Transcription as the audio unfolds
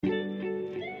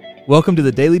Welcome to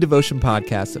the Daily Devotion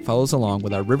Podcast that follows along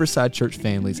with our Riverside Church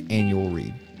family's annual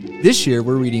read. This year,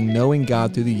 we're reading Knowing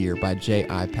God Through the Year by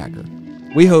J.I. Packer.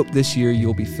 We hope this year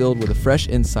you'll be filled with a fresh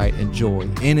insight and joy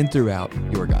in and throughout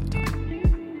your God time.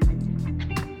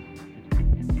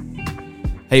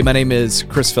 Hey, my name is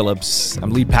Chris Phillips. I'm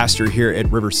lead pastor here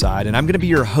at Riverside, and I'm going to be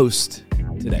your host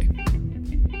today.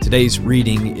 Today's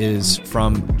reading is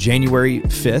from January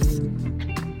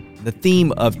 5th. The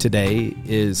theme of today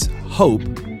is hope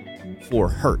for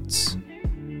hurts.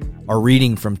 Our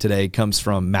reading from today comes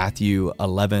from Matthew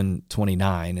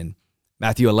 11:29, and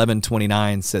Matthew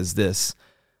 11:29 says this: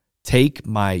 "Take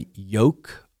my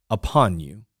yoke upon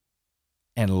you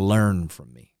and learn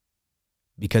from me,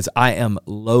 because I am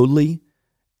lowly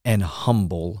and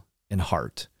humble in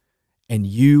heart, and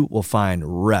you will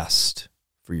find rest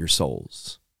for your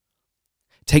souls."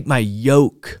 Take my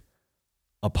yoke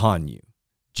upon you,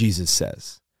 Jesus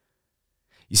says.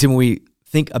 You see, when we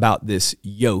think about this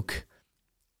yoke,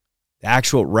 the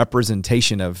actual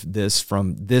representation of this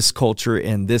from this culture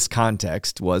in this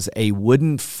context was a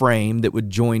wooden frame that would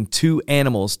join two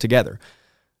animals together.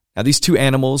 Now, these two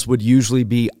animals would usually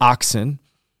be oxen,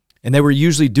 and they were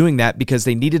usually doing that because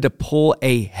they needed to pull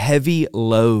a heavy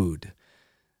load.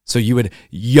 So you would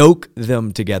yoke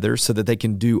them together so that they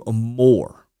can do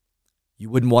more. You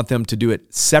wouldn't want them to do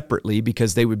it separately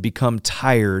because they would become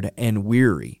tired and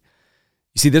weary.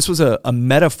 You see, this was a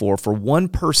metaphor for one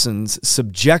person's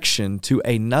subjection to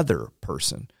another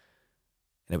person.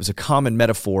 And it was a common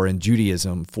metaphor in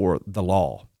Judaism for the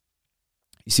law.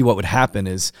 You see, what would happen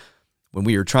is when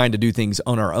we are trying to do things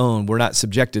on our own, we're not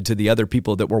subjected to the other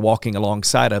people that we're walking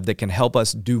alongside of that can help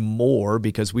us do more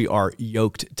because we are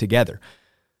yoked together.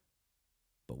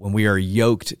 But when we are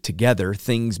yoked together,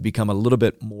 things become a little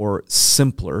bit more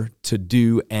simpler to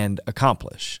do and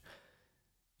accomplish.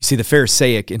 You see, the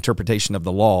Pharisaic interpretation of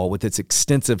the law, with its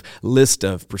extensive list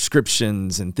of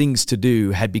prescriptions and things to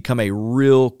do, had become a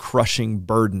real crushing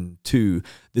burden to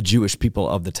the Jewish people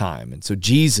of the time. And so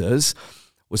Jesus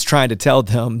was trying to tell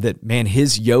them that, man,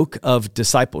 his yoke of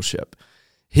discipleship,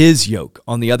 his yoke,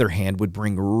 on the other hand, would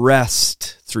bring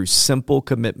rest through simple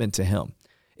commitment to him.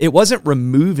 It wasn't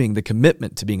removing the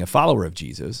commitment to being a follower of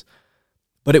Jesus,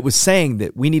 but it was saying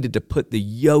that we needed to put the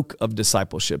yoke of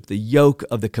discipleship, the yoke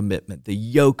of the commitment, the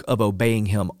yoke of obeying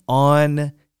him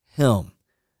on him.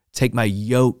 Take my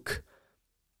yoke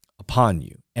upon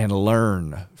you and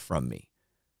learn from me,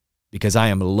 because I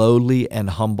am lowly and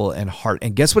humble in heart.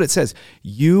 And guess what it says?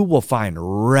 You will find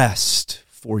rest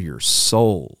for your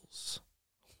souls.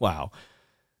 Wow.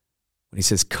 When he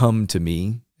says, come to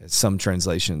me, as some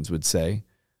translations would say,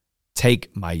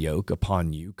 take my yoke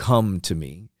upon you, come to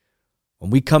me. When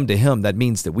we come to him, that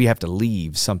means that we have to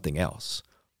leave something else.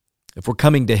 If we're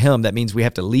coming to him, that means we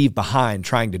have to leave behind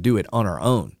trying to do it on our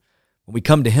own. When we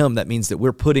come to him, that means that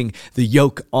we're putting the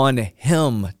yoke on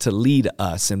him to lead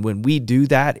us. And when we do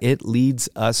that, it leads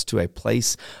us to a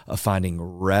place of finding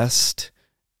rest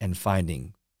and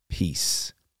finding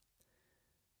peace.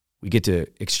 We get to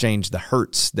exchange the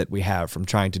hurts that we have from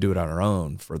trying to do it on our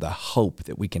own for the hope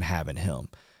that we can have in him.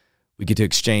 We get to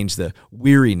exchange the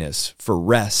weariness for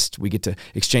rest. We get to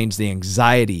exchange the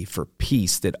anxiety for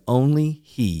peace that only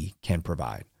he can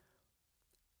provide.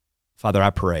 Father, I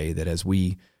pray that as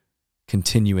we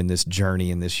continue in this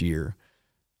journey in this year,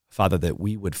 Father, that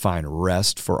we would find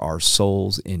rest for our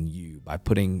souls in you by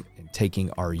putting and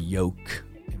taking our yoke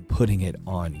and putting it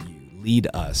on you. Lead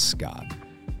us, God.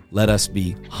 Let us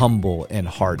be humble in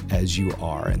heart as you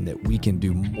are, and that we can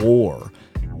do more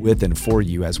with and for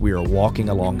you as we are walking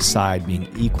alongside, being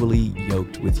equally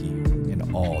yoked with you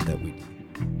in all that we do.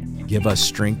 Give us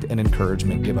strength and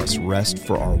encouragement. Give us rest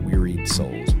for our wearied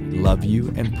souls. We love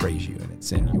you and praise you, and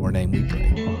it's in your name we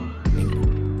pray.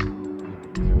 Amen.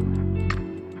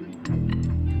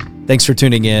 Thanks for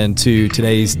tuning in to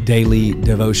today's Daily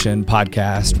Devotion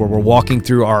podcast, where we're walking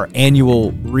through our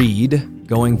annual read,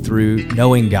 going through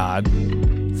Knowing God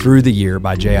Through the Year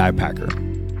by J.I. Packer.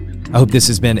 I hope this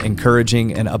has been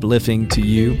encouraging and uplifting to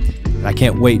you. I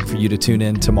can't wait for you to tune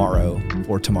in tomorrow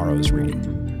for tomorrow's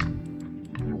reading.